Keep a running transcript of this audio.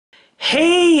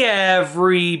Hey everybody,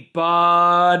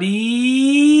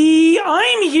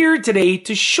 I'm here today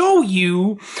to show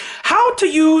you how to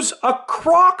use a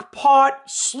crock pot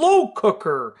slow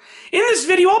cooker. In this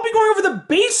video, I'll be going over the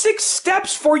basic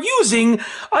steps for using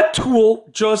a tool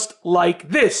just like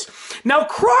this. Now,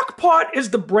 Crock Pot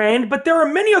is the brand, but there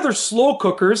are many other slow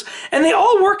cookers, and they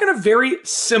all work in a very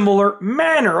similar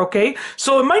manner, okay?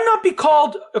 So it might not be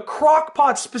called a crock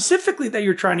pot specifically that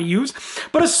you're trying to use,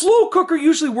 but a slow cooker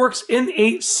usually works in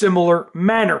a similar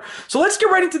manner. So let's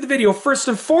get right into the video. First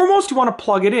and foremost, you want to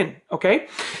plug it in, okay?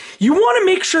 You want to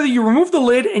make sure that you remove the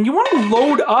lid and you want to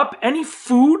load up any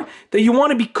food that you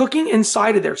want to be cooking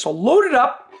inside of there. So load it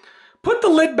up, put the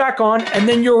lid back on, and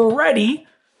then you're ready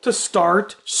to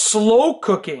start slow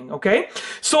cooking, okay?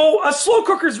 So a slow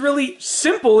cooker is really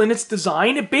simple in its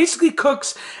design. It basically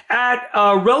cooks at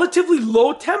a relatively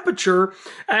low temperature,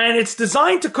 and it's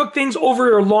designed to cook things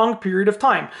over a long period of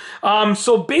time.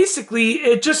 So basically,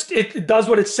 it does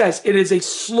what it says. It is a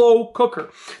slow cooker.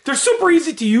 They're super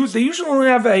easy to use. They usually only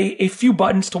have a few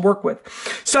buttons to work with.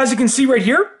 So as you can see right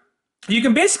here, you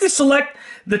can basically select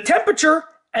the temperature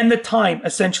and the time,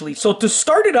 essentially. So to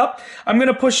start it up, I'm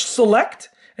gonna push select,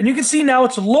 and you can see now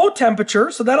it's low temperature,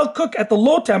 so that'll cook at the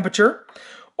low temperature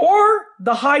or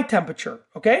the high temperature,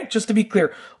 okay? Just to be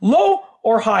clear, low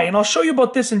or high, and I'll show you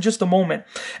about this in just a moment.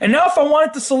 And now if I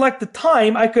wanted to select the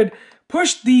time, I could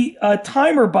push the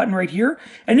timer button right here,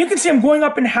 and you can see I'm going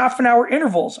up in half-an-hour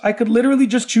intervals. I could literally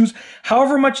just choose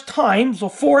however much time, so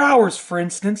 4 hours, for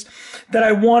instance, that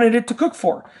I wanted it to cook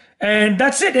for. And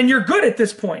that's it, and you're good at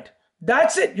this point.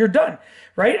 That's it, you're done,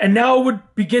 right? And now it would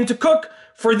begin to cook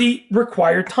for the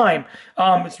required time.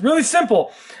 It's really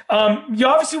simple. You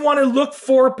obviously want to look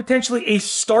for potentially a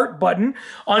start button.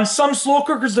 On some slow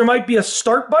cookers, there might be a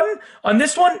start button. On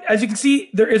this one, as you can see,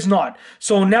 there is not.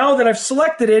 So now that I've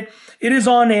selected it, it is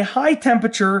on a high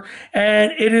temperature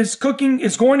and it is cooking,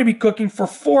 it's going to be cooking for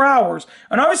 4 hours.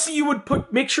 And obviously you would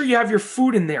make sure you have your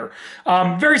food in there.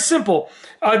 Very simple.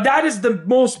 That is the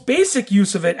most basic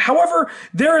use of it. However,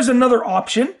 there is another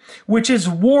option, which is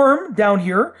warm down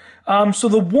here. So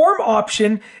the warm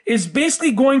option is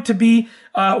basically going to be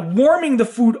warming the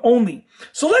food only.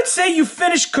 So let's say you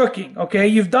finish cooking, okay?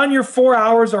 You've done your 4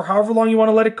 hours or however long you want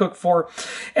to let it cook for,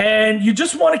 and you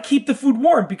just want to keep the food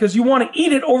warm because you want to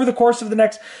eat it over the course of the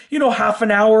next, half an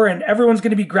hour, and everyone's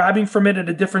going to be grabbing from it at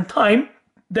a different time.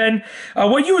 Then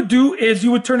what you would do is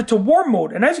you would turn it to warm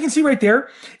mode. And as you can see right there,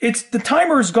 the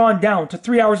timer has gone down to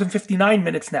 3 hours and 59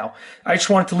 minutes now. I just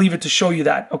wanted to leave it to show you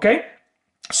that, okay?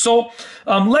 So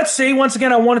let's say, once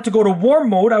again, I wanted to go to warm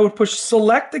mode. I would push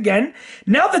select again.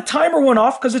 Now the timer went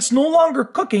off because it's no longer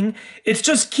cooking. It's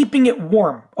just keeping it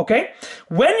warm, okay?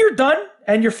 When you're done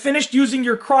and you're finished using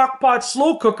your crock pot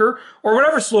slow cooker or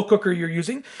whatever slow cooker you're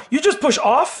using, you just push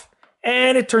off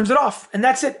and it turns it off, and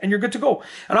that's it, and you're good to go.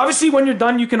 And obviously when you're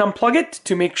done, you can unplug it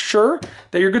to make sure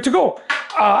that you're good to go.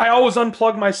 I always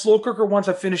unplug my slow cooker once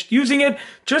I've finished using it,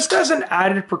 just as an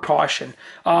added precaution.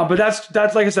 But that's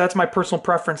like I said, that's my personal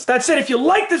preference. That's it. If you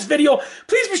like this video,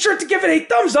 please be sure to give it a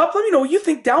thumbs up. Let me know what you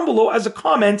think down below as a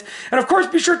comment. And of course,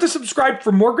 be sure to subscribe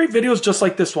for more great videos just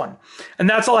like this one. And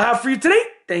that's all I have for you today.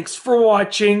 Thanks for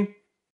watching.